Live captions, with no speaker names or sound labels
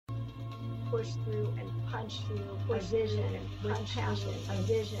push through and punch through a vision with passion, a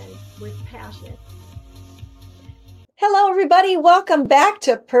vision with passion. Hello, everybody. Welcome back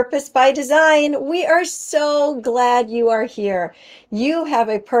to Purpose by Design. We are so glad you are here. You have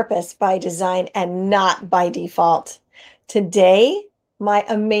a purpose by design and not by default. Today, my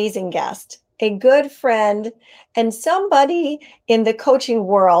amazing guest, a good friend, and somebody in the coaching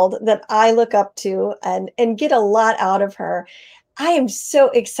world that I look up to and get a lot out of her. I am so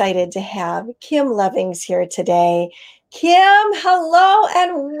excited to have Kim Levings here today. Kim, hello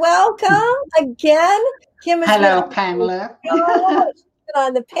and welcome again. Kim is hello, Pamela.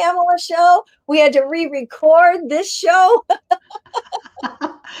 On the Pamela show. We had to re-record this show.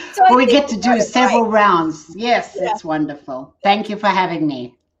 So we get to do several rounds. Yes, yeah. It's wonderful. Thank you for having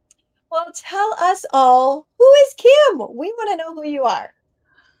me. Well, tell us all, who is Kim? We want to know who you are.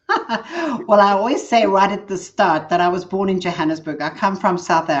 Well, I always say right at the start that I was born in Johannesburg. I come from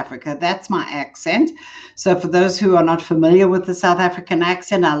South Africa. That's my accent. So for those who are not familiar with the South African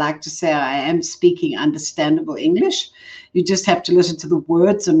accent, I like to say I am speaking understandable English. You just have to listen to the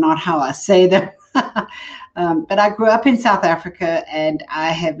words and not how I say them. But I grew up in South Africa and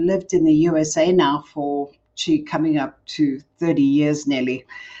I have lived in the USA now for coming up to 30 years nearly.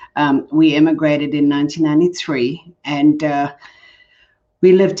 We immigrated in 1993 and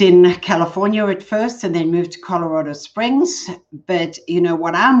we lived in California at first and then moved to Colorado Springs. But, you know,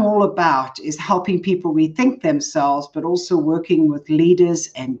 what I'm all about is helping people rethink themselves, but also working with leaders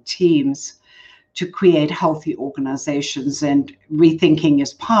and teams to create healthy organizations. And rethinking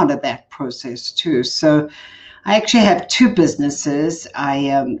is part of that process too. So I actually have two businesses.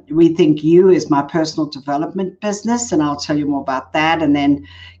 ReThinkYou is my personal development business, and I'll tell you more about that. And then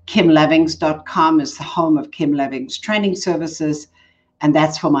KimLevings.com is the home of Kim Levings Training Services. And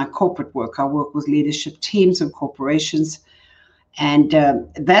that's for my corporate work. I work with leadership teams and corporations. And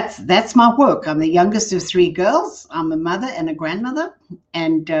that's my work. I'm the youngest of three girls. I'm a mother and a grandmother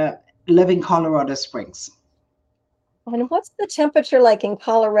and live in Colorado Springs. And what's the temperature like in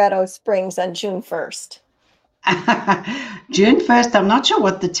Colorado Springs on June 1st? June 1st, I'm not sure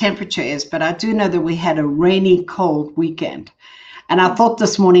what the temperature is, but I do know that we had a rainy, cold weekend. And I thought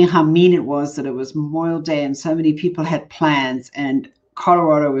this morning how mean it was that it was Memorial Day and so many people had plans and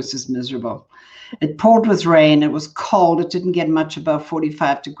Colorado was just miserable. It poured with rain. It was cold. It didn't get much above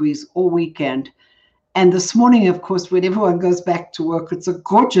 45 degrees all weekend. And this morning, of course, when everyone goes back to work, it's a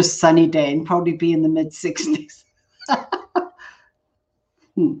gorgeous sunny day and probably be in the mid-60s.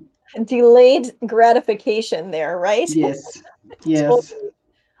 Delayed gratification there, right? Yes, yes.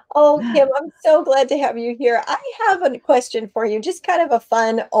 Oh, Kim, I'm so glad to have you here. I have a question for you, just kind of a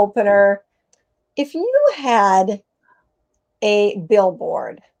fun opener. If you had a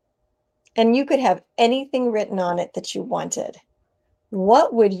billboard and you could have anything written on it that you wanted,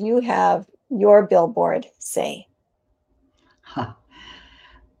 what would you have your billboard say?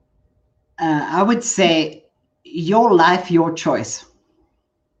 I would say, your life, your choice.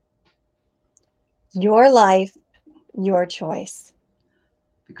 Your life, your choice.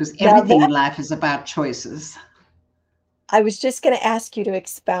 Because everything in life is about choices. I was just going to ask you to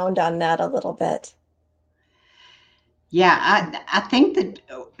expound on that a little bit. Yeah, I think that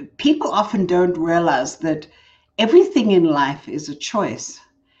people often don't realize that everything in life is a choice.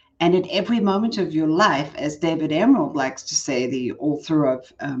 And at every moment of your life, as David Emerald likes to say, the author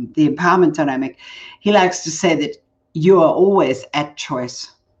of The Empowerment Dynamic, he likes to say that you are always at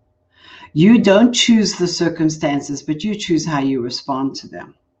choice. You don't choose the circumstances, but you choose how you respond to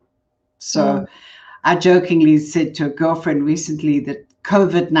them. So I jokingly said to a girlfriend recently that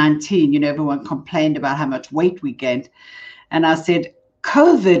COVID-19, you know, everyone complained about how much weight we gained. And I said,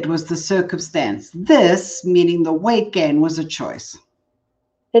 COVID was the circumstance. This, meaning the weight gain, was a choice.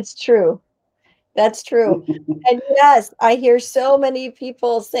 It's true. That's true. And yes, I hear so many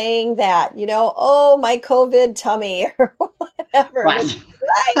people saying that, you know, oh, my COVID tummy or whatever. Right.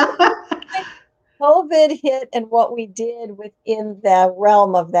 COVID hit, and what we did within the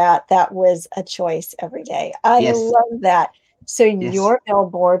realm of that was a choice every day. I love that. So your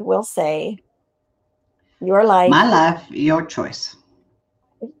billboard will say, your life. My life, your choice.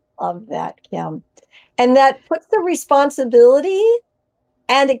 I love that, Kim. And that puts the responsibility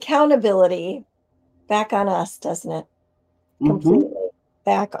and accountability back on us, doesn't it? Completely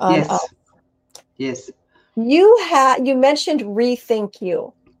back on us. Yes. You mentioned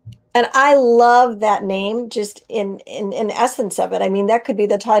ReThinkYou. And I love that name, just in essence of it. I mean, that could be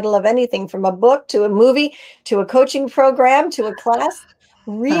the title of anything from a book to a movie to a coaching program to a class.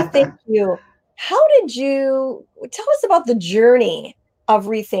 ReThinkYou. How did you tell us about the journey of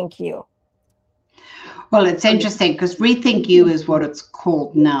ReThinkYou? Well, it's interesting because Rethink You is what it's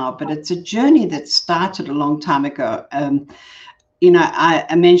called now, but it's a journey that started a long time ago.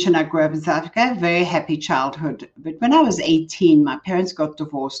 I mentioned I grew up in South Africa, a very happy childhood. But when I was 18, my parents got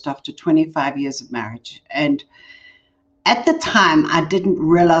divorced after 25 years of marriage. And at the time, I didn't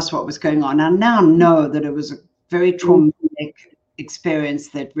realize what was going on. I now know that it was a very traumatic experience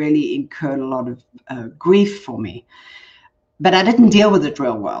that really incurred a lot of grief for me. But I didn't deal with it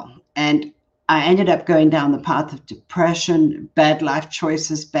real well. And I ended up going down the path of depression, bad life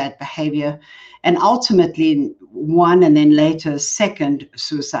choices, bad behavior, and ultimately one and then later second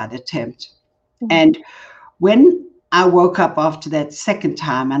suicide attempt. And when I woke up after that second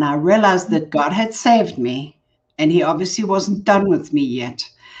time and I realized that God had saved me and he obviously wasn't done with me yet,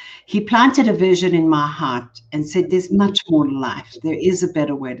 he planted a vision in my heart and said, there's much more to life. There is a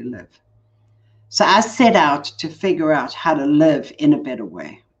better way to live. So I set out to figure out how to live in a better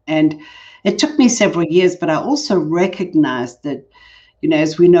way. And it took me several years, but I also recognized that,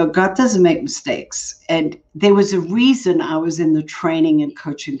 as we know, God doesn't make mistakes. And there was a reason I was in the training and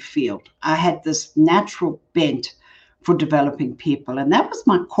coaching field. I had this natural bent for developing people. And that was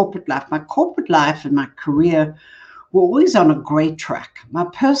my corporate life. My corporate life and my career were always on a great track. My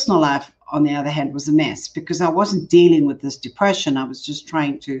personal life, on the other hand, was a mess because I wasn't dealing with this depression. I was just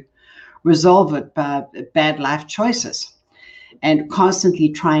trying to resolve it by bad life choices and constantly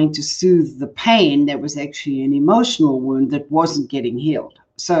trying to soothe the pain that was actually an emotional wound that wasn't getting healed.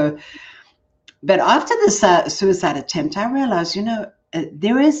 So, but after this suicide attempt, I realized,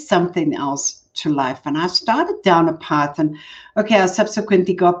 there is something else to life. And I started down a path and, I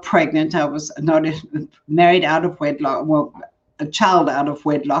subsequently got pregnant. I was not married out of wedlock, well, a child out of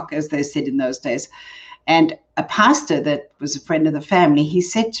wedlock, as they said in those days. And a pastor that was a friend of the family, he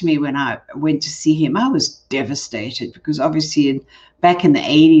said to me when I went to see him, I was devastated because obviously back in the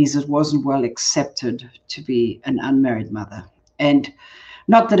 80s, it wasn't well accepted to be an unmarried mother. And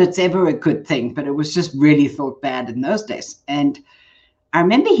not that it's ever a good thing, but it was just really thought bad in those days. And I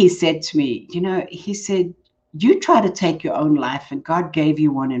remember he said to me, he said, you try to take your own life and God gave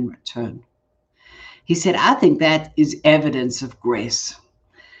you one in return. He said, I think that is evidence of grace.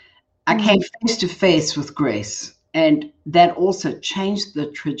 I came face to face with grace, and that also changed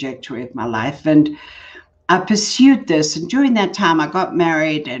the trajectory of my life. And I pursued this. And during that time, I got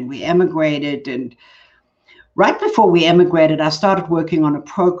married and we emigrated. And right before we emigrated, I started working on a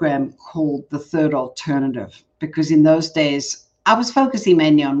program called The Third Alternative, because in those days, I was focusing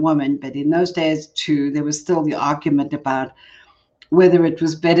mainly on women, but in those days too, there was still the argument about whether it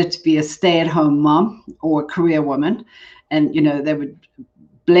was better to be a stay-at-home mom or a career woman. And, they would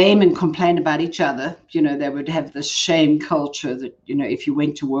blame and complain about each other. They would have this shame culture that, if you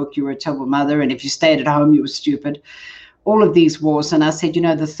went to work, you were a terrible mother. And if you stayed at home, you were stupid. All of these wars. And I said,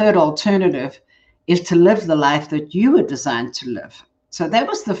 the third alternative is to live the life that you were designed to live. So that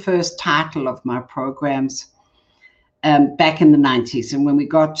was the first title of my programs back in the 90s. And when we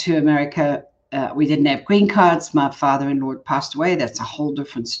got to America, we didn't have green cards. My father-in-law had passed away. That's a whole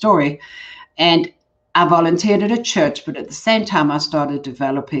different story. And I volunteered at a church, but at the same time, I started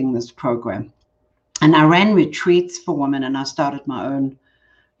developing this program. And I ran retreats for women, and I started my own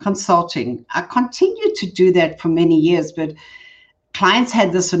consulting. I continued to do that for many years, but clients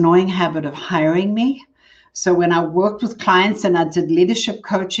had this annoying habit of hiring me. So when I worked with clients and I did leadership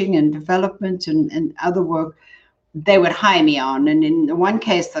coaching and development and other work, they would hire me on. And in one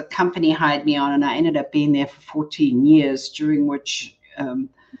case, the company hired me on, and I ended up being there for 14 years, during which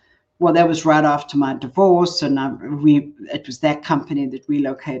that was right after my divorce, and it was that company that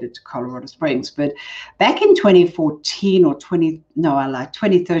relocated to Colorado Springs. But back in 2013,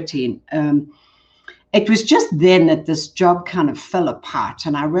 it was just then that this job kind of fell apart,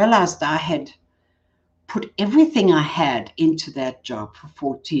 and I realized I had put everything I had into that job for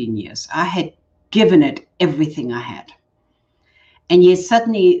 14 years. I had given it everything I had. And yet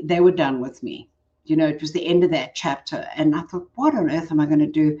suddenly they were done with me. It was the end of that chapter. And I thought, what on earth am I going to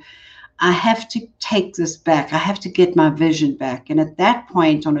do? I have to take this back. I have to get my vision back. And at that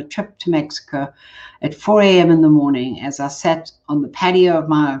point, on a trip to Mexico at 4 a.m. in the morning, as I sat on the patio of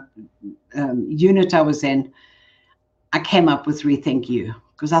my unit I was in, I came up with Rethink You,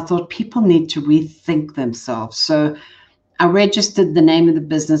 because I thought people need to rethink themselves. So I registered the name of the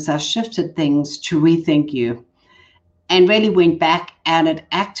business. I shifted things to Rethink You and really went back at it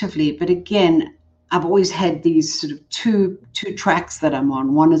actively. But again, I've always had these sort of two tracks that I'm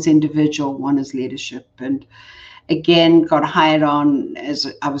on. One is individual, one is leadership. And again, got hired on as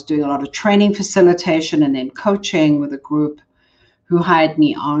I was doing a lot of training facilitation and then coaching with a group who hired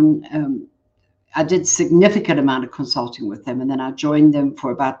me on I did significant amount of consulting with them, and then I joined them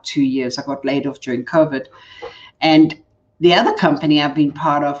for about 2 years. I got laid off during COVID. And the other company I've been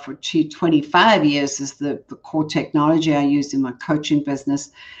part of for 25 years is the core technology I used in my coaching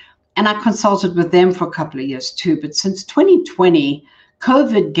business. And I consulted with them for a couple of years too. But since 2020,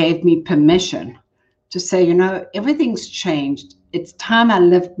 COVID gave me permission to say, everything's changed. It's time I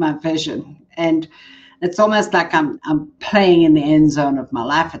lived my vision. And it's almost like I'm playing in the end zone of my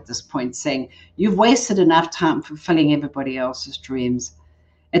life at this point, saying, you've wasted enough time fulfilling everybody else's dreams.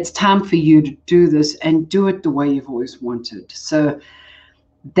 It's time for you to do this and do it the way you've always wanted. So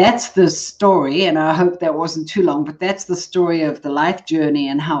that's the story, and I hope that wasn't too long, but that's the story of the life journey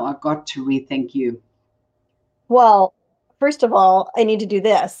and how I got to Rethink You. Well, first of all, I need to do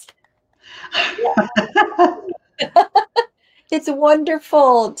this. It's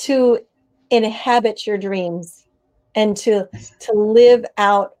wonderful to inhabit your dreams and to live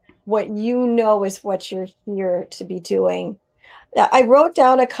out what you know is what you're here to be doing. I wrote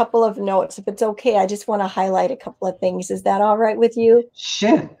down a couple of notes. If it's okay, I just want to highlight a couple of things. Is that all right with you?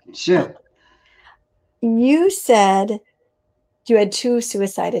 Sure. You said you had 2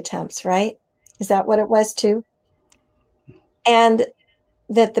 suicide attempts, right? Is that what it was too? And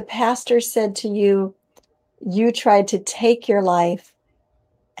that the pastor said to you, you tried to take your life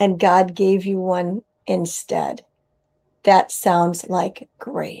and God gave you one instead. That sounds like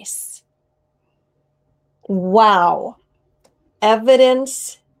grace. Wow.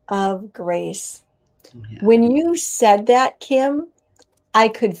 Evidence of grace. Yeah. When you said that, Kim, I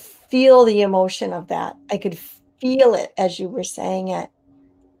could feel the emotion of that. I could feel it as you were saying it.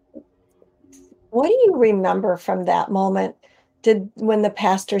 What do you remember from that moment? When the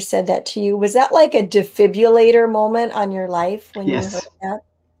pastor said that to you? Was that like a defibrillator moment on your life when Yes. you heard that?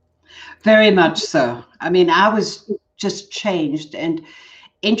 Very much so. I mean, I was just changed. And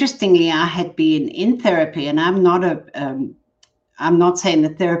interestingly, I had been in therapy, and I'm not saying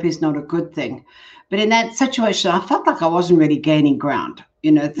that therapy is not a good thing, but in that situation, I felt like I wasn't really gaining ground.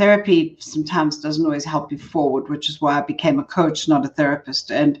 Therapy sometimes doesn't always help you forward, which is why I became a coach, not a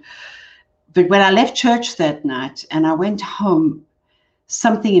therapist. But when I left church that night and I went home,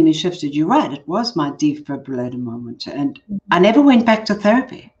 something in me shifted. You're right. It was my defibrillator moment. And I never went back to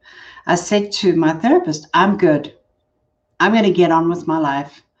therapy. I said to my therapist, I'm good. I'm going to get on with my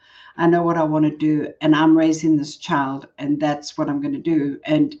life. I know what I want to do, and I'm raising this child, and that's what I'm going to do.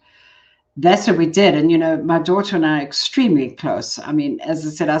 And that's what we did. And, my daughter and I are extremely close. I mean, as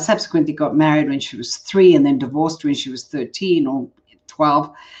I said, I subsequently got married when she was 3 and then divorced when she was 13 or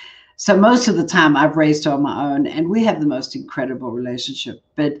 12. So most of the time I've raised her on my own, and we have the most incredible relationship.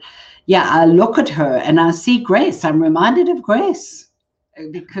 But yeah, I look at her and I see grace. I'm reminded of grace,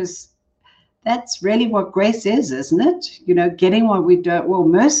 because that's really what grace is, isn't it? Getting what we don't, well,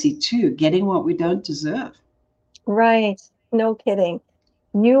 mercy too, getting what we don't deserve. Right. No kidding.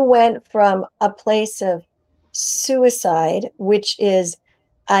 You went from a place of suicide, which is,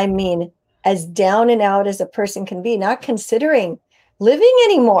 I mean, as down and out as a person can be, not considering living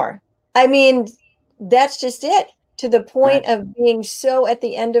anymore. I mean, that's just it, to the point of being so at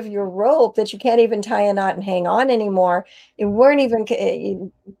the end of your rope that you can't even tie a knot and hang on anymore. You weren't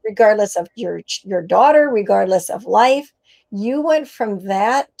even, regardless of your daughter, regardless of life, you went from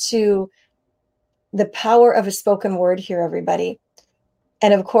that to the power of a spoken word here, everybody.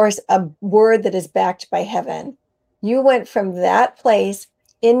 And of course, a word that is backed by heaven. You went from that place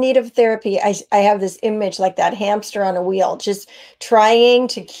in need of therapy. I have this image like that hamster on a wheel, just trying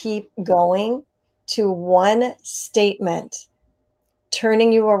to keep going, to one statement,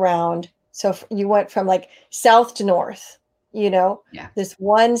 turning you around. So you went from like south to north, this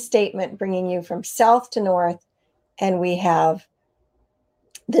one statement bringing you from south to north. And we have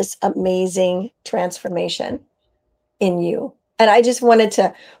this amazing transformation in you. And I just wanted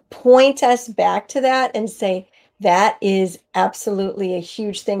to point us back to that and say, that is absolutely a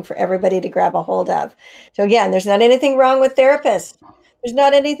huge thing for everybody to grab a hold of. So again, there's not anything wrong with therapists. There's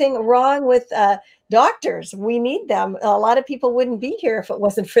not anything wrong with doctors. We need them. A lot of people wouldn't be here if it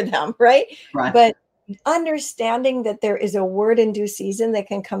wasn't for them, right? But understanding that there is a word in due season that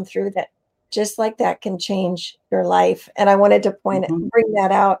can come through that just like that can change your life. And I wanted to bring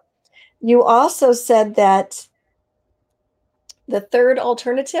that out. You also said that the third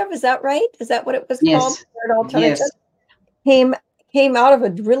alternative, is that right? Is that what it was called? The third alternative came out of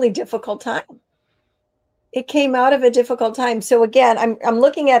a really difficult time. It came out of a difficult time. So again, I'm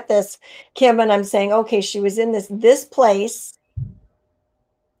looking at this, Kim, and I'm saying, okay, she was in this place,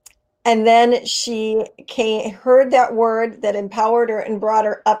 and then she heard that word that empowered her and brought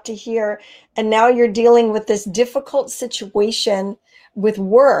her up to here, and now you're dealing with this difficult situation with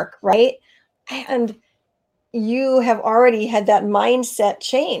work, right? And you have already had that mindset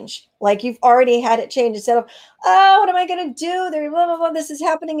change. Like you've already had it change instead of, oh, what am I going to do? There, blah, blah, blah, this is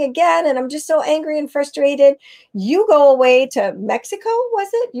happening again. And I'm just so angry and frustrated. You go away to Mexico, was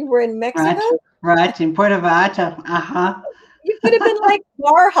it? You were in Mexico? Right, in Puerto Vallarta. Uh-huh. You could have been like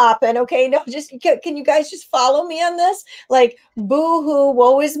bar hopping. Okay. No, just, can you guys just follow me on this? Like, boo hoo,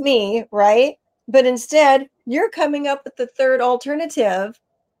 woe is me. Right. But instead, you're coming up with the third alternative,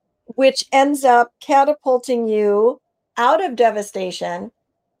 which ends up catapulting you out of devastation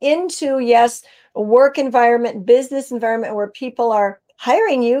into, yes, a work environment, business environment where people are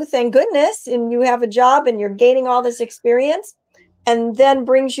hiring you, thank goodness, and you have a job and you're gaining all this experience, and then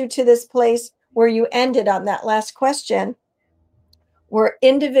brings you to this place where you ended on that last question, where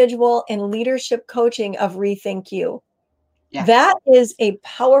individual and leadership coaching of Rethink You. Yeah. That is a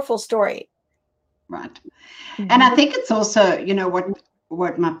powerful story. Right. And I think it's also,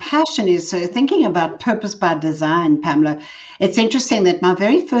 what my passion is. So thinking about purpose by design, Pamela, it's interesting that my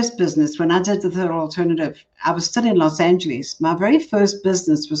very first business, when I did the third alternative, I was still in Los Angeles. My very first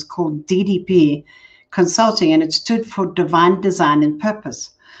business was called DDP Consulting, and it stood for Divine Design and Purpose.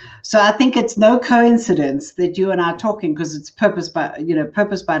 So I think it's no coincidence that you and I are talking, because it's purpose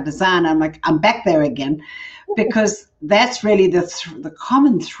by design. I'm like, I'm back there again, because that's really the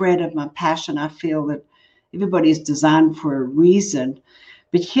common thread of my passion. I feel that everybody's designed for a reason.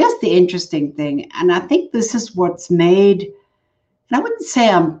 But here's the interesting thing, and I think this is what's made, and I wouldn't say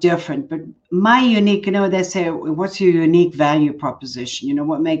I'm different, but my unique, they say, what's your unique value proposition?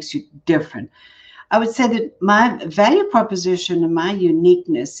 What makes you different? I would say that my value proposition and my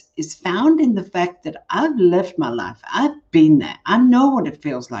uniqueness is found in the fact that I've lived my life. I've been there. I know what it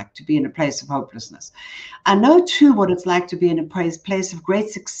feels like to be in a place of hopelessness. I know, too, what it's like to be in a place of great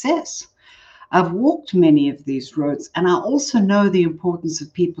success. I've walked many of these roads, and I also know the importance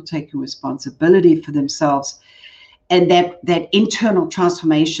of people taking responsibility for themselves, and that internal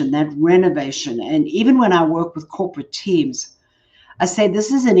transformation, that renovation. And even when I work with corporate teams, I say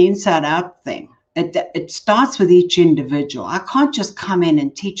this is an inside-out thing. It starts with each individual. I can't just come in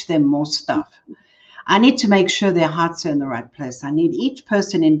and teach them more stuff. I need to make sure their hearts are in the right place. I need each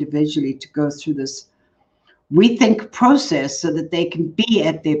person individually to go through this rethink process so that they can be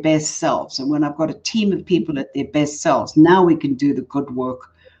at their best selves. And when I've got a team of people at their best selves, now we can do the good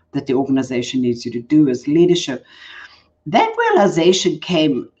work that the organization needs you to do as leadership. That realization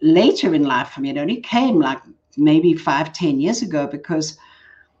came later in life for me. It only came like maybe 5-10 years ago, because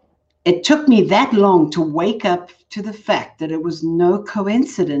it took me that long to wake up to the fact that it was no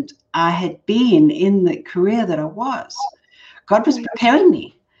coincidence I had been in the career that I was. God was preparing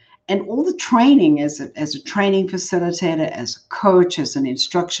me. And all the training as a training facilitator, as a coach, as an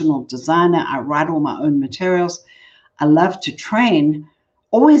instructional designer, I write all my own materials. I love to train,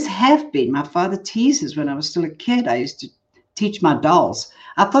 always have been. My father teases when I was still a kid. I used to teach my dolls.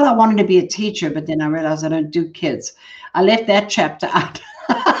 I thought I wanted to be a teacher, but then I realized I don't do kids. I left that chapter out.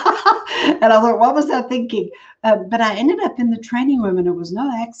 And I thought, what was I thinking? But I ended up in the training room, and it was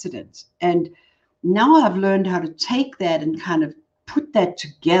no accident. And now I've learned how to take that and kind of put that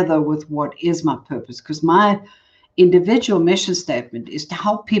together with what is my purpose, because my individual mission statement is to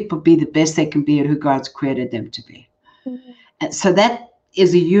help people be the best they can be at who God's created them to be. Mm-hmm. And so that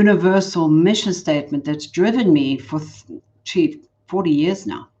is a universal mission statement that's driven me for 40 years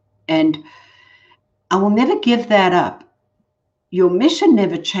now. And I will never give that up. Your mission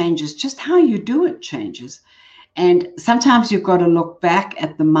never changes, just how you do it changes. And sometimes you've got to look back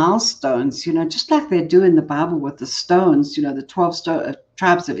at the milestones, just like they do in the Bible with the stones, the 12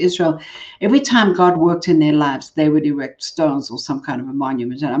 tribes of Israel. Every time God worked in their lives, they would erect stones or some kind of a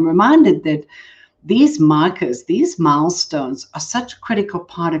monument. And I'm reminded that these markers, these milestones are such a critical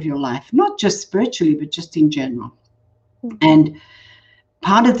part of your life, not just spiritually, but just in general. Mm-hmm. And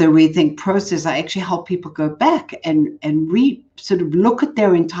part of the rethink process, I actually help people go back and sort of look at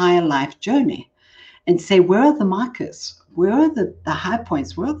their entire life journey and say, where are the markers? Where are the high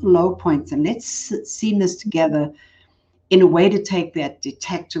points? Where are the low points? And let's seam this together in a way to take that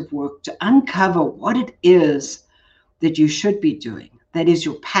detective work to uncover what it is that you should be doing. That is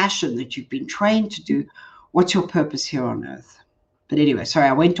your passion that you've been trained to do. What's your purpose here on earth? But anyway, sorry,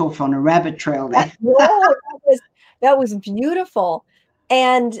 I went off on a rabbit trail there. That was beautiful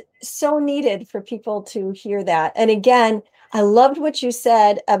and so needed for people to hear that. And again, I loved what you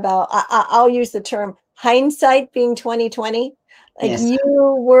said about, I'll use the term hindsight being 2020. Like, yes.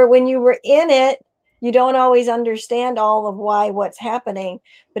 You were, when you were in it, You don't always understand all of what's happening,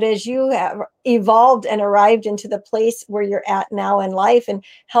 but as you have evolved and arrived into the place where you're at now in life and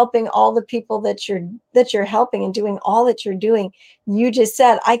helping all the people that you're helping and doing all that you're doing, you just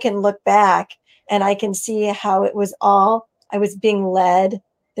said, I can look back and I can see how it was all, I was being led.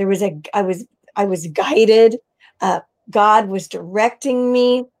 I was guided. God was directing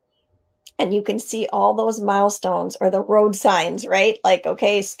me. And you can see all those milestones or the road signs, right? Like,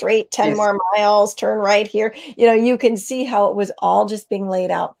 okay, straight 10 more miles, turn right here. You can see how it was all just being laid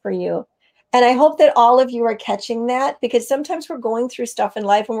out for you. And I hope that all of you are catching that, because sometimes we're going through stuff in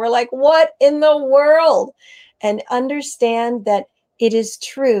life and we're like, what in the world? And understand that it is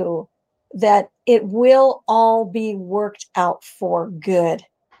true that it will all be worked out for good.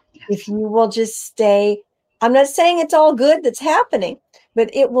 If you will just stay, I'm not saying it's all good that's happening, but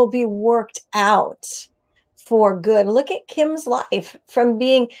it will be worked out for good. Look at Kim's life, from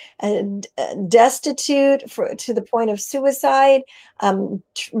being destitute to the point of suicide,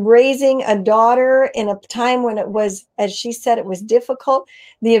 raising a daughter in a time when it was, as she said, it was difficult.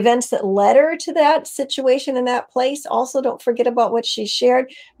 The events that led her to that situation in that place. Also, don't forget about what she shared,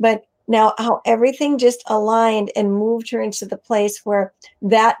 but now how everything just aligned and moved her into the place where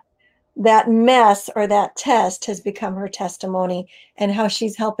that mess or that test has become her testimony, and how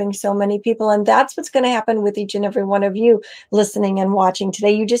she's helping so many people. And that's what's going to happen with each and every one of you listening and watching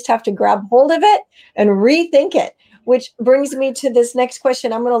today. You just have to grab hold of it and rethink it, which brings me to this next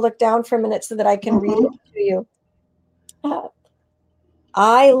question. I'm going to look down for a minute so that I can read it to you.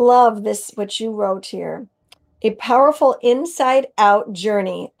 I love this, what you wrote here. A powerful inside out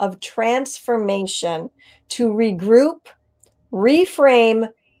journey of transformation to regroup, reframe,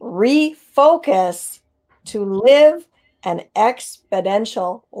 refocus to live an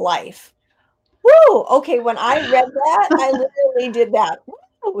exponential life. Woo! Okay, when I read that, I literally did that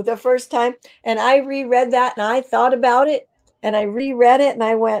the first time, and I reread that and I thought about it and I reread it and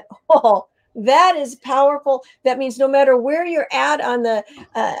I went, oh, that is powerful. That means no matter where you're at on the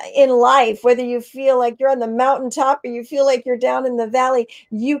in life, whether you feel like you're on the mountaintop or you feel like you're down in the valley,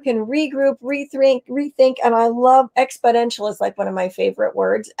 you can regroup, rethink. And I love exponential is like one of my favorite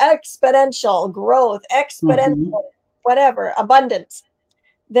words. Exponential growth, exponential, whatever, abundance,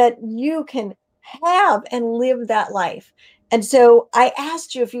 that you can have and live that life. And so I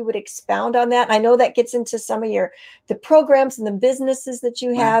asked you if you would expound on that. I know that gets into some of the programs and the businesses that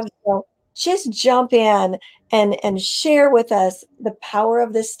you have. So just jump in and share with us the power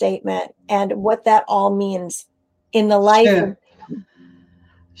of this statement and what that all means in the life.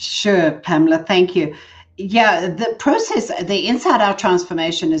 Sure, Pamela, thank you. Yeah, the process, the Inside Out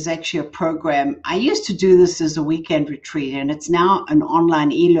Transformation is actually a program. I used to do this as a weekend retreat, and it's now an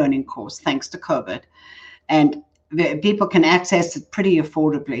online e-learning course, thanks to COVID. And people can access it pretty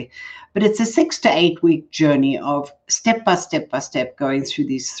affordably. But it's a 6 to 8 week journey of step by step going through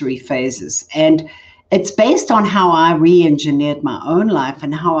these 3 phases. And it's based on how I re-engineered my own life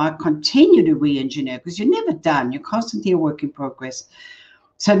and how I continue to re-engineer, because you're never done. You're constantly a work in progress.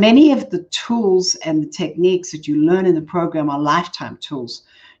 So many of the tools and the techniques that you learn in the program are lifetime tools.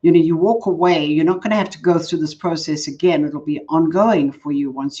 You walk away, you're not going to have to go through this process again. It'll be ongoing for you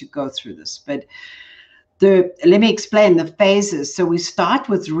once you go through this. But let me explain the phases. So we start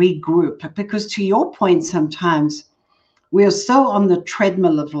with regroup, because to your point, sometimes we are so on the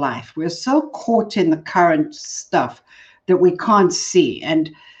treadmill of life. We're so caught in the current stuff that we can't see.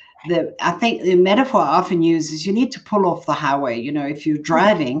 And I think the metaphor I often use is you need to pull off the highway. If you're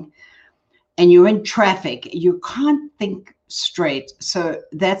driving and you're in traffic, you can't think straight. So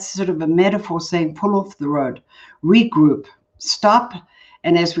that's sort of a metaphor saying pull off the road, regroup, stop.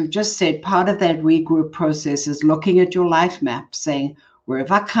 And as we've just said, part of that regroup process is looking at your life map, saying, where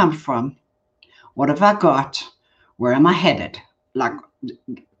have I come from? What have I got? Where am I headed? Like,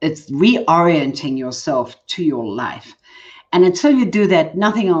 it's reorienting yourself to your life. And until you do that,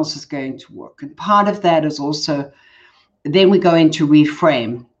 nothing else is going to work. And part of that is also, then we go into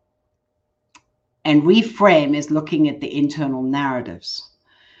reframe. And reframe is looking at the internal narratives,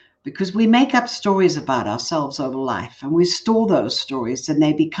 because we make up stories about ourselves over life, and we store those stories and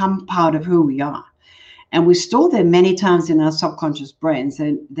they become part of who we are. And we store them many times in our subconscious brains,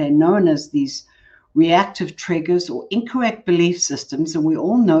 and they're known as these reactive triggers or incorrect belief systems. And we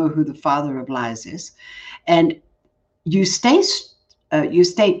all know who the father of lies is. And you stay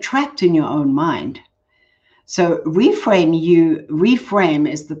trapped in your own mind. So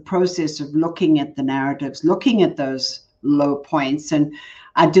reframe is the process of looking at the narratives, looking at those low points. And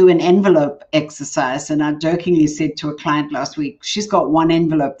I do an envelope exercise. And I jokingly said to a client last week, she's got one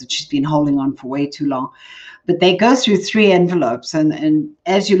envelope that she's been holding on for way too long. But they go through 3 envelopes. And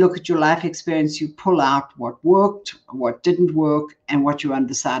as you look at your life experience, you pull out what worked, what didn't work, and what you're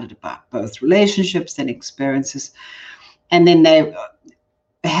undecided about, both relationships and experiences. And then they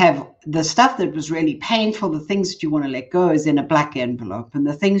have the stuff that was really painful, the things that you want to let go, is in a black envelope, and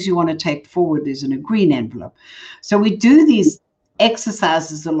the things you want to take forward is in a green envelope. So we do these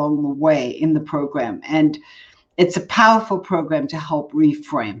exercises along the way in the program, and it's a powerful program to help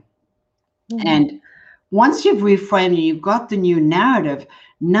reframe. And once you've reframed and you've got the new narrative,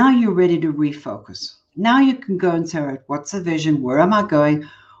 now you're ready to refocus. Now you can go and say, all right, what's the vision? Where am I going?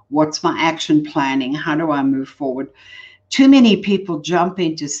 What's my action planning? How do I move forward? Too many people jump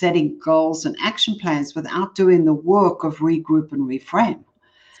into setting goals and action plans without doing the work of regroup and reframe.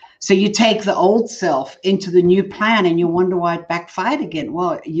 So you take the old self into the new plan and you wonder why it backfired again.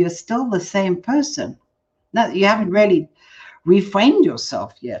 Well, you're still the same person. No, you haven't really reframed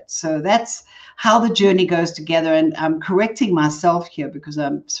yourself yet. So that's how the journey goes together. And I'm correcting myself here because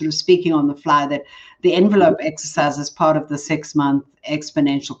I'm sort of speaking on the fly, that the envelope exercise is part of the 6-month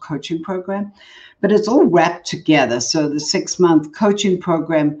exponential coaching program, but it's all wrapped together. So the 6-month coaching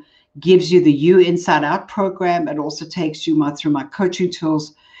program gives you the You Inside Out program. It also takes you through my coaching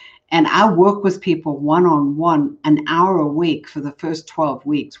tools. And I work with people one-on-one, an hour a week for the first 12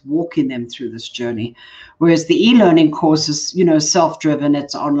 weeks, walking them through this journey. Whereas the e-learning course is, self-driven.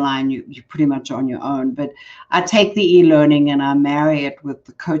 It's online. You're pretty much on your own. But I take the e-learning and I marry it with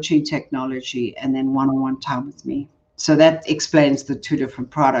the coaching technology and then one-on-one time with me. So that explains the 2 different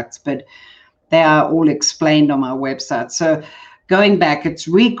products, but they are all explained on my website. So going back, it's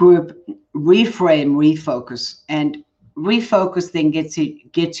regroup, reframe, refocus. And refocus then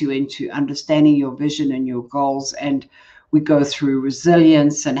gets you into understanding your vision and your goals. And we go through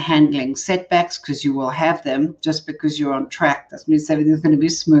resilience and handling setbacks, because you will have them. Just because you're on track doesn't mean everything's going to be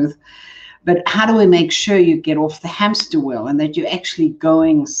smooth. But how do we make sure you get off the hamster wheel and that you're actually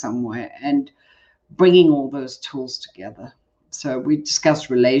going somewhere, and bringing all those tools together? So we discuss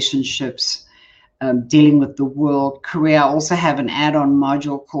relationships, dealing with the world, career. I also have an add-on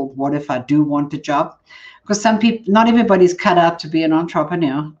module called What If I Do Want a Job? Because some people, not everybody's cut out to be an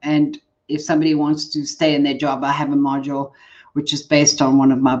entrepreneur. And if somebody wants to stay in their job, I have a module which is based on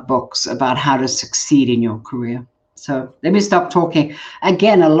one of my books about how to succeed in your career. So let me stop talking.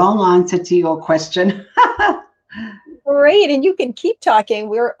 Again, a long answer to your question. Great. And you can keep talking.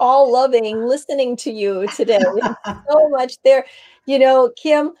 We're all loving listening to you today. So much there.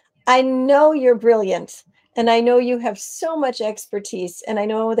 Kim, I know you're brilliant. And I know you have so much expertise, and I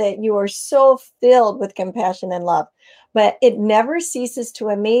know that you are so filled with compassion and love, but it never ceases to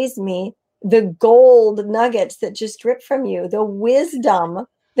amaze me, the gold nuggets that just drip from you, the wisdom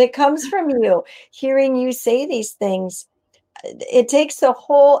that comes from you, hearing you say these things. It takes the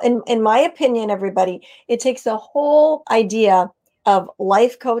whole, in my opinion, everybody, it takes the whole idea of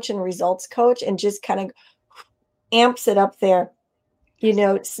life coach and results coach and just kind of amps it up there.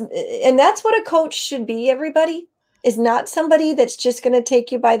 And that's what a coach should be, everybody, is not somebody that's just going to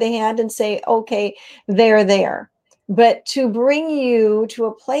take you by the hand and say, okay, they're there, but to bring you to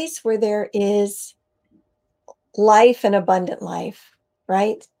a place where there is life and abundant life,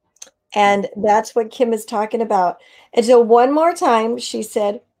 right? And that's what Kim is talking about. And so one more time, she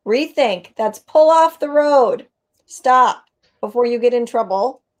said, rethink. That's pull off the road. Stop before you get in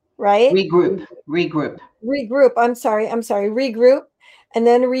trouble, right? Regroup. I'm sorry. Regroup. And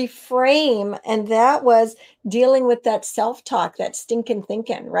then reframe. And that was dealing with that self-talk, that stinking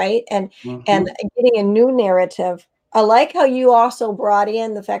thinking, right? And getting a new narrative. I like how you also brought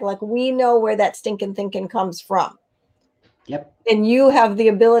in the fact, like, we know where that stinking thinking comes from. Yep. And you have the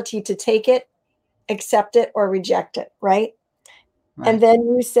ability to take it, accept it, or reject it, right? And then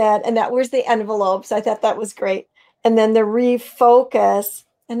you said, and that was the envelopes. I thought that was great. And then the refocus.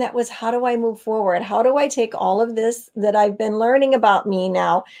 And that was, how do I move forward? How do I take all of this that I've been learning about me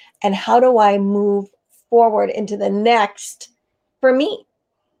now? And how do I move forward into the next, for me,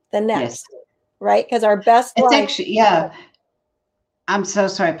 the next, right? Because our best it's life. Actually, yeah. I'm so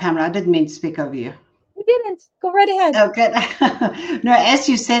sorry, Pamela. I didn't mean to speak over you. You didn't. Go right ahead. Oh, good. No, as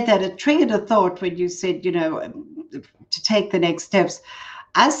you said that, it triggered a thought when you said, to take the next steps.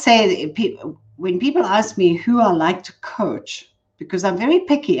 I say when people ask me who I like to coach, because I'm very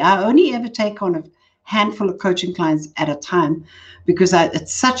picky. I only ever take on a handful of coaching clients at a time, because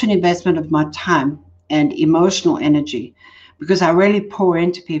it's such an investment of my time and emotional energy, because I really pour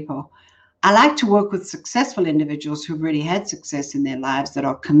into people. I like to work with successful individuals who've really had success in their lives, that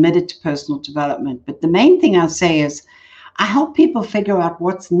are committed to personal development. But the main thing I say is, I help people figure out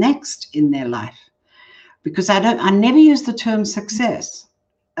what's next in their life, because I never use the term success,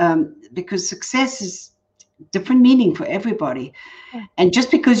 because success is different meaning for everybody. And just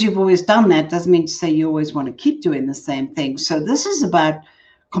because you've always done that doesn't mean to say you always want to keep doing the same thing. So this is about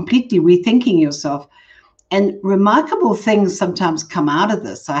completely rethinking yourself. And remarkable things sometimes come out of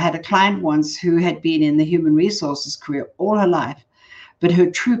this. I had a client once who had been in the human resources career all her life, but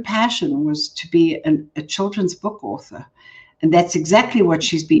her true passion was to be a children's book author. And that's exactly what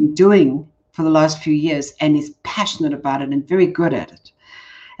she's been doing for the last few years, and is passionate about it and very good at it.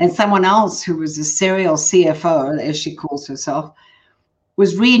 And someone else who was a serial CFO, as she calls herself,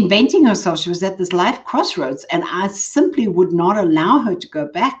 was reinventing herself. She was at this life crossroads, and I simply would not allow her to go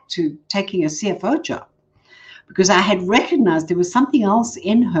back to taking a CFO job, because I had recognized there was something else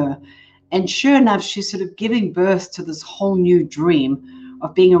in her. And sure enough, she's sort of giving birth to this whole new dream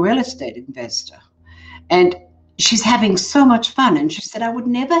of being a real estate investor. And she's having so much fun. And she said, I would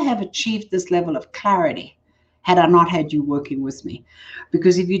never have achieved this level of clarity had I not had you working with me.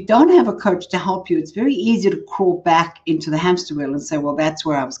 Because if you don't have a coach to help you, it's very easy to crawl back into the hamster wheel and say, well, that's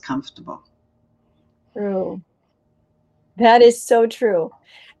where I was comfortable. True. That is so true.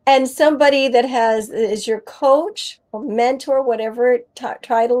 And somebody that is your coach or mentor, whatever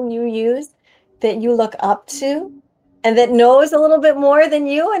title you use, that you look up to and that knows a little bit more than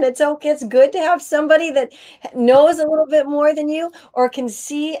you. And it's okay. It's good to have somebody that knows a little bit more than you, or can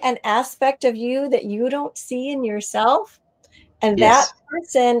see an aspect of you that you don't see in yourself. And that Yes,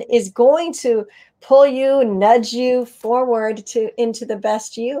 person is going to pull you, nudge you forward into the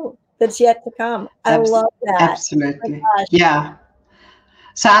best you that's yet to come. I love that. Oh my absolutely. gosh. Yeah.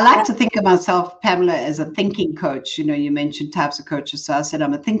 So I like Yeah. to think of myself, Pamela, as a thinking coach. You know, you mentioned types of coaches. So I said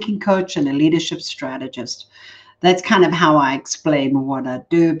I'm a thinking coach and a leadership strategist. That's kind of how I explain what I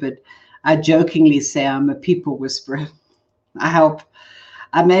do. But I jokingly say I'm a people whisperer. I help.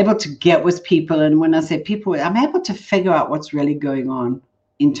 I'm able to get with people. And when I say people, I'm able to figure out what's really going on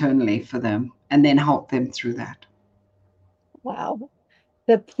internally for them and then help them through that. Wow.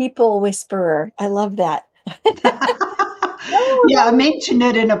 The people whisperer. I love that. Oh, Yeah, I mentioned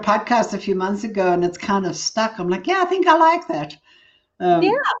it in a podcast a few months ago, and it's kind of stuck. I'm like, yeah, I think I like that,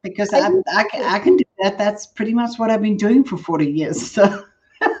 yeah, because I do I too. can do that. That's pretty much what I've been doing for 40 years. So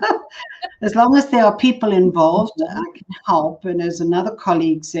as long as there are people involved, I can help. And as another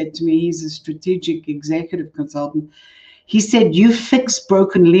colleague said to me, he's a strategic executive consultant. He said, you fix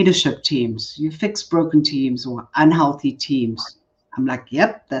broken leadership teams, you fix broken teams or unhealthy teams. I'm like,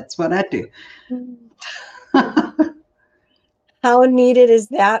 yep, that's what I do. How needed is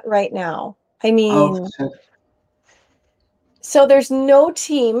that right now? I Oh, mean, so so there's no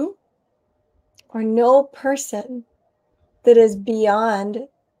team or no person that is beyond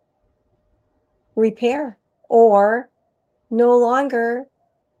repair or no longer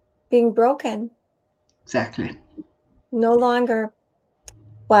being broken. exactly. No longer.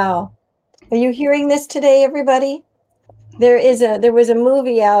 Wow. Are you hearing this today, everybody? There was a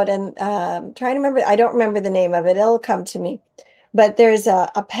movie out, and trying to remember, I don't remember the name of it. It'll come to me. But there's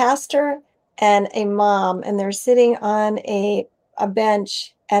a pastor and a mom, and they're sitting on a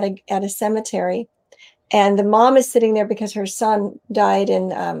bench at a cemetery. And the mom is sitting there because her son died in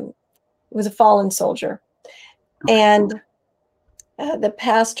was a fallen soldier. Okay. And the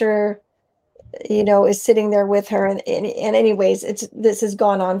pastor, is sitting there with her. And anyways, this has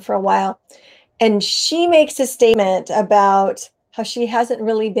gone on for a while. And she makes a statement about how she hasn't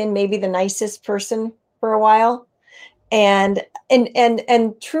really been maybe the nicest person for a while. And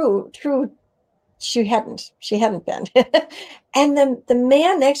true, she hadn't been. And the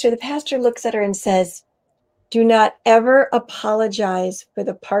man next to her, the pastor, looks at her and says, do not ever apologize for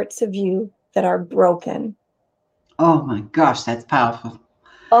the parts of you that are broken. Oh my gosh, that's powerful.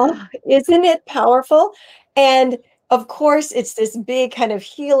 Oh, isn't it powerful? And of course, it's this big kind of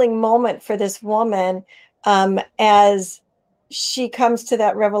healing moment for this woman, as she comes to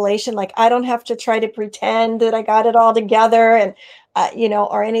that revelation, like, I don't have to try to pretend that I got it all together, and,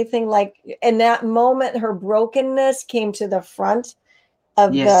 or anything like, in that moment, her brokenness came to the front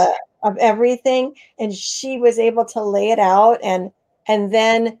of Yes, of everything, and she was able to lay it out and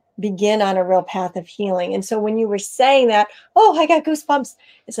then begin on a real path of healing. And so when you were saying that, oh, I got goosebumps.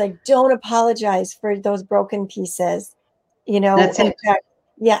 It's like, don't apologize for those broken pieces. that's In it. fact,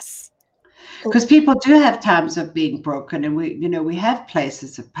 yes. Because people do have times of being broken, and we have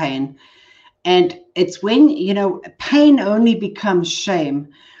places of pain. And it's when, pain only becomes shame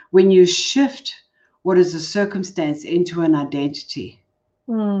when you shift what is a circumstance into an identity.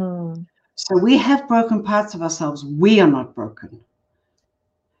 Hmm. So we have broken parts of ourselves. We are not broken.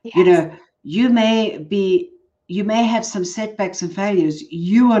 You Yes. know, you may be, you may have some setbacks and failures.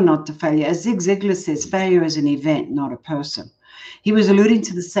 You are not the failure. As Zig Ziglar says, failure is an event, not a person. He was alluding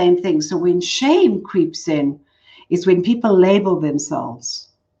to the same thing. So when shame creeps in, is when people label themselves,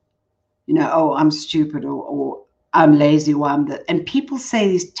 oh, I'm stupid, or I'm lazy, or I'm the, and people say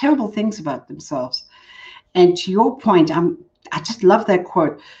these terrible things about themselves. And to your point, I just love that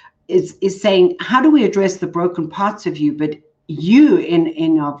quote, is saying, how do we address the broken parts of you? But you,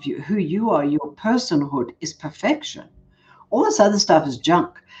 in our view, who you are, your personhood is perfection. All this other stuff is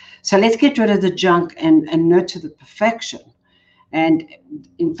junk. So let's get rid of the junk and nurture the perfection. And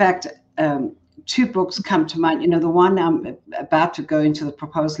in fact, two books come to mind. The one I'm about to go into the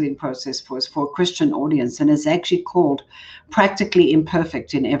proposaling process for is for a Christian audience, and it's actually called Practically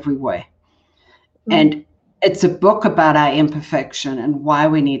Imperfect in Every Way. Mm-hmm. And it's a book about our imperfection and why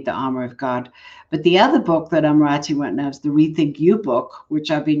we need the armor of God. But the other book that I'm writing right now is the ReThinkYou book,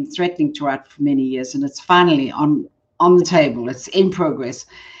 which I've been threatening to write for many years, and it's finally on the table. It's in progress.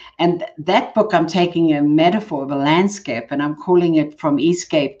 And that book, I'm taking a metaphor of a landscape, and I'm calling it From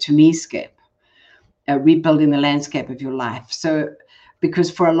Escape to Mescape, rebuilding the landscape of your life. So,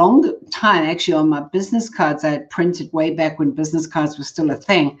 because for a long time, actually, on my business cards, I had printed way back when business cards were still a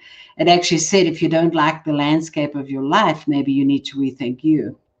thing, it actually said, if you don't like the landscape of your life, maybe you need to rethink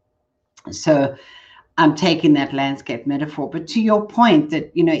you. So I'm taking that landscape metaphor. But to your point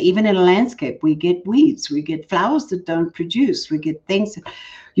that, even in a landscape, we get weeds, we get flowers that don't produce, we get things that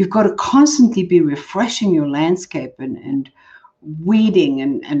you've got to constantly be refreshing your landscape and weeding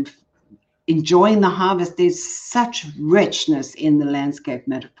and enjoying the harvest. There's such richness in the landscape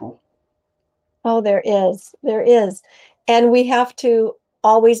metaphor. Oh, there is. There is. And we have to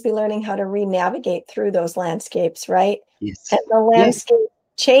always be learning how to re-navigate through those landscapes, right? Yes. And the landscape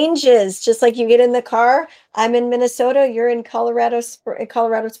changes, just like you get in the car. I'm in Minnesota. You're in Colorado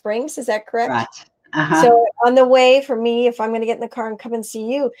Springs. Is that correct? Right. Uh-huh. So on the way, for me, if I'm going to get in the car and come and see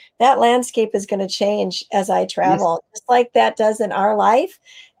you, that landscape is going to change as I travel, just like that does in our life.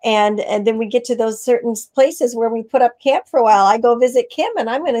 And then we get to those certain places where we put up camp for a while. I go visit Kim, and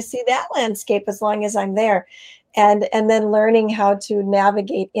I'm going to see that landscape as long as I'm there. And then learning how to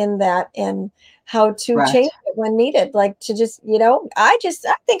navigate in that and how to change it when needed. Like to just, I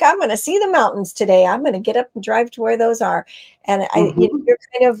think I'm going to see the mountains today. I'm going to get up and drive to where those are. And you're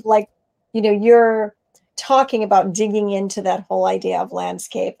kind of like, you're talking about digging into that whole idea of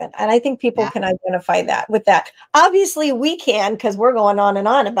landscape. And I think people can identify that with that. Obviously we can, because we're going on and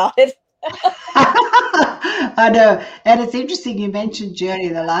on about it. I know. And it's interesting you mentioned journey.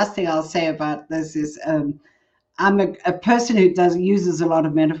 The last thing I'll say about this is I'm a person who uses a lot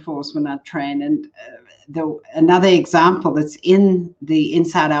of metaphors when I train. And another example that's in the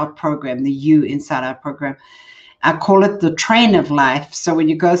Inside Out program, the You Inside Out program, I call it the train of life. So when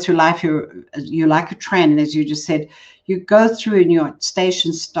you go through life, you're like a train. And as you just said, you go through and your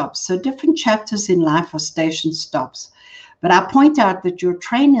station stops. So different chapters in life are station stops. But I point out that your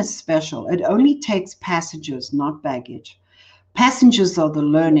train is special. It only takes passengers, not baggage. Passengers are the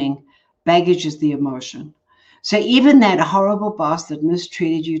learning. Baggage is the emotion. So even that horrible boss that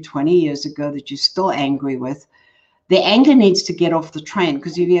mistreated you 20 years ago that you're still angry with, the anger needs to get off the train,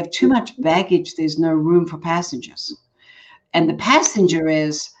 because if you have too much baggage, there's no room for passengers. And the passenger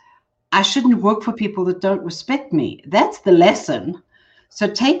is, I shouldn't work for people that don't respect me. That's the lesson. So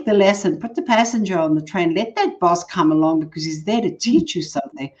take the lesson, put the passenger on the train, let that boss come along because he's there to teach you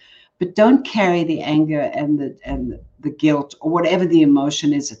something, but don't carry the anger and the guilt or whatever the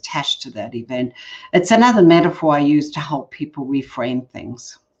emotion is attached to that event. It's another metaphor I use to help people reframe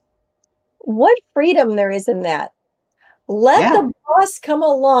things. What freedom there is in that. Let the boss come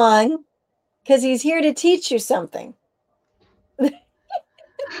along because he's here to teach you something. He's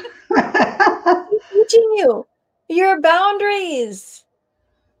teaching you your boundaries.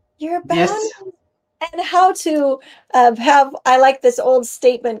 Your boundaries. Yes. And how to I like this old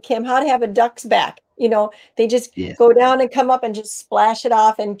statement, Kim, how to have a duck's back. They just go down and come up and just splash it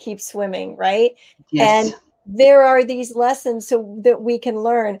off and keep swimming, right? Yes. And there are these lessons so that we can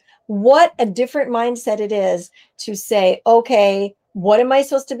learn what a different mindset it is to say, okay, what am I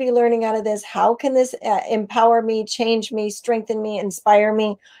supposed to be learning out of this? How can this empower me, change me, strengthen me, inspire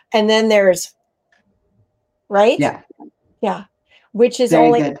me? And then there's, right? Yeah. Which is very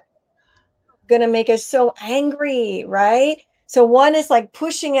only going to make us so angry, right? So one is like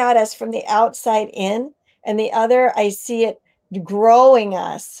pushing at us from the outside in, and the other, I see it growing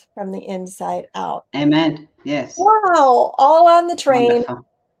us from the inside out. Amen. Yes. Wow. All on the train.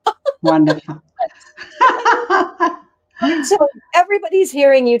 Wonderful. So everybody's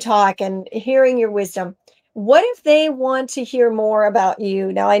hearing you talk and hearing your wisdom. What if they want to hear more about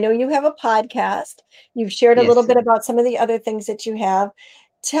you? Now, I know you have a podcast. You've shared a little Yes, bit about some of the other things that you have.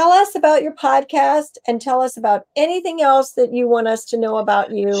 Tell us about your podcast and tell us about anything else that you want us to know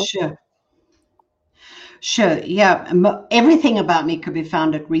about you. sure. Sure. Yeah. Everything about me could be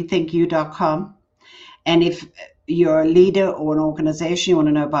found at rethinkyou.com. And if you're a leader or an organization, you want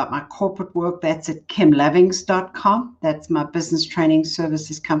to know about my corporate work, that's at kimlevings.com. That's my business training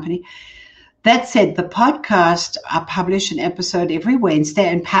services company. That said, the podcast, I publish an episode every Wednesday,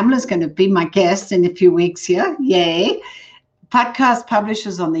 and Pamela's going to be my guest in a few weeks here. Yay. Podcast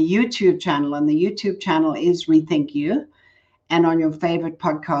publishes on the YouTube channel, and the YouTube channel is Rethink You. And on your favorite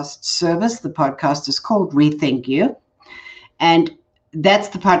podcast service, the podcast is called Rethink You. And that's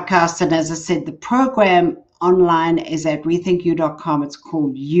the podcast. And as I said, the program online is at rethinkyou.com. It's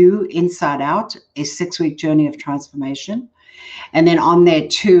called You Inside Out, a 6-week journey of transformation. And then on there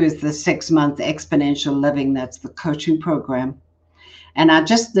too is the 6-month exponential living. That's the coaching program. And I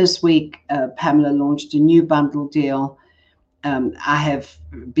just this week, Pamela, launched a new bundle deal. I have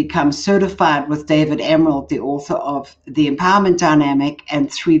become certified with David Emerald, the author of The Empowerment Dynamic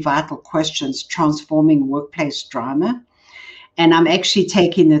and 3 Vital Questions, Transforming Workplace Drama. And I'm actually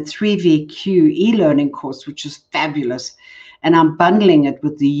taking the 3VQ e-learning course, which is fabulous. And I'm bundling it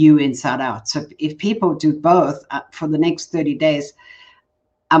with the You Inside Out. So if people do both for the next 30 days,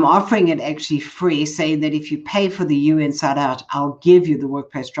 I'm offering it actually free, saying that if you pay for the You Inside Out, I'll give you the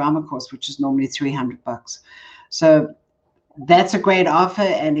Workplace Drama course, which is normally $300. So that's a great offer.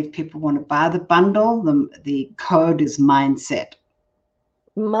 And if people want to buy the bundle, the code is Mindset.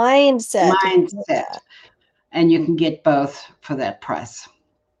 Mindset. Mindset. And you can get both for that price.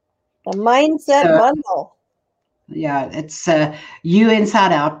 The Mindset bundle. Yeah, it's You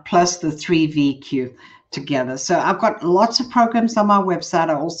Inside Out plus the 3VQ together. So I've got lots of programs on my website.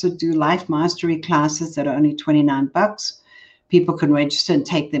 I also do life mastery classes that are only $29. People can register and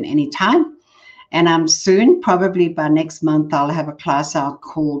take them anytime. And I'm soon, probably by next month, I'll have a class out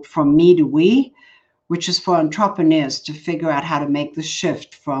called From Me to We, which is for entrepreneurs to figure out how to make the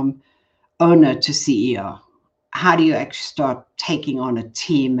shift from owner to CEO. How do you actually start taking on a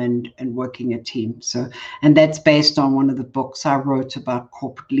team and working a team? So, and that's based on one of the books I wrote about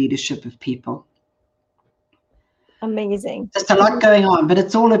corporate leadership of people. Amazing. Just a lot going on, but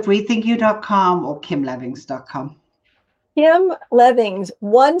it's all at rethinkyou.com or kimlevings.com. Kim Levings,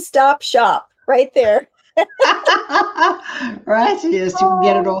 one-stop shop right there. Right? Yes, you can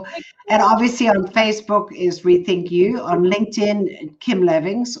get it all. And obviously on Facebook is Rethink You. On LinkedIn, Kim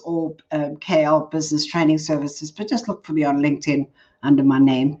Levings or KL Business Training Services. But just look for me on LinkedIn under my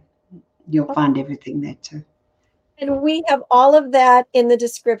name. You'll find everything there too. And we have all of that in the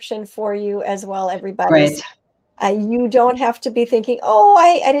description for you as well, everybody. Great. You don't have to be thinking, oh,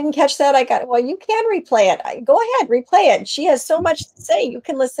 I didn't catch that. Well, you can replay it. Go ahead, replay it. She has so much to say. You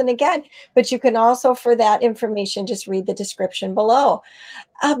can listen again, but you can also, for that information, just read the description below.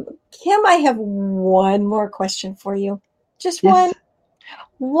 Kim, I have one more question for you. Just one.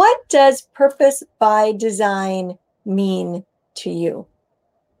 What does purpose by design mean to you?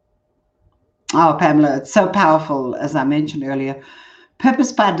 Oh, Pamela, it's so powerful, as I mentioned earlier.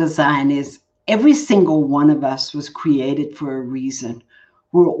 Purpose by design is every single one of us was created for a reason.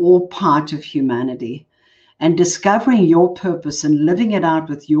 We're all part of humanity. And discovering your purpose and living it out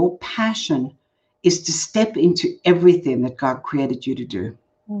with your passion is to step into everything that God created you to do.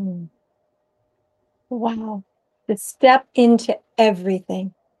 Wow. To step into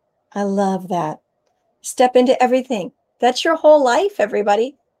everything. I love that. Step into everything. That's your whole life,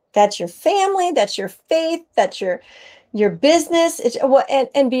 everybody. That's your family. That's your faith. That's your business.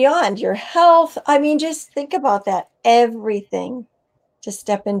 And beyond, your health. I mean, just think about that. Everything. To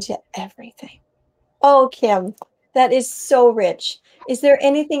step into everything. Oh, Kim, that is so rich. Is there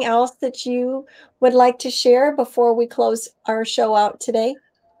anything else that you would like to share before we close our show out today?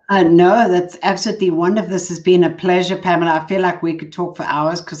 No, that's absolutely wonderful. This has been a pleasure, Pamela. I feel like we could talk for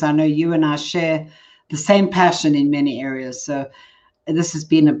hours because I know you and I share the same passion in many areas. So this has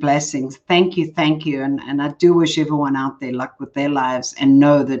been a blessing. Thank you. And I do wish everyone out there luck with their lives and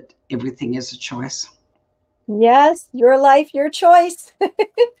know that everything is a choice. Yes, your life, your choice.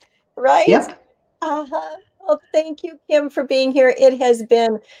 Right? Yep. Well, thank you, Kim, for being here. It has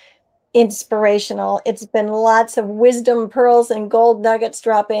been inspirational. It's been lots of wisdom pearls and gold nuggets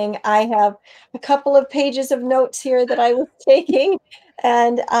dropping. I have a couple of pages of notes here that I was taking,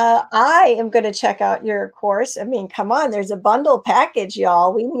 and I am going to check out your course. I mean, come on, there's a bundle package,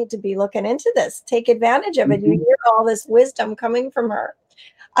 y'all. We need to be looking into this. Take advantage of it. You hear all this wisdom coming from her.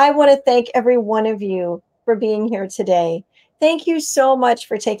 I want to thank every one of you for being here today. Thank you so much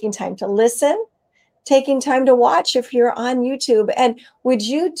for taking time to listen, taking time to watch if you're on YouTube. And would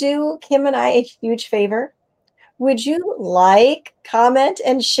you do Kim and I a huge favor? Would you like, comment,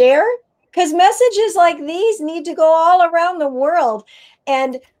 and share? Because messages like these need to go all around the world.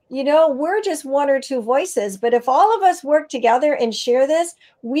 And, we're just one or two voices. But if all of us work together and share this,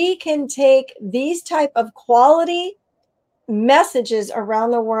 we can take these type of quality messages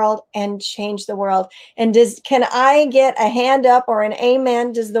around the world and change the world. And can I get a hand up or an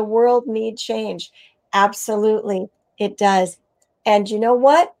amen? Does the world need change? Absolutely, it does. And you know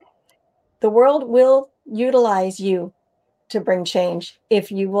what? The world will utilize you to bring change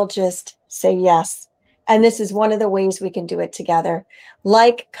if you will just say yes. And this is one of the ways we can do it together.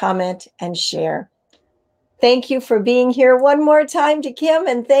 Like, comment, and share. Thank you for being here one more time to Kim,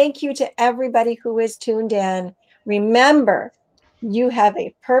 and thank you to everybody who is tuned in. Remember, you have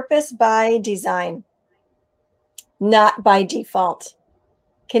a purpose by design, not by default.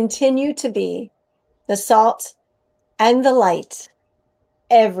 Continue to be the salt and the light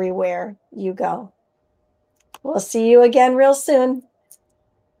everywhere you go. We'll see you again real soon.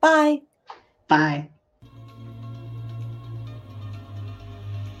 Bye. Bye.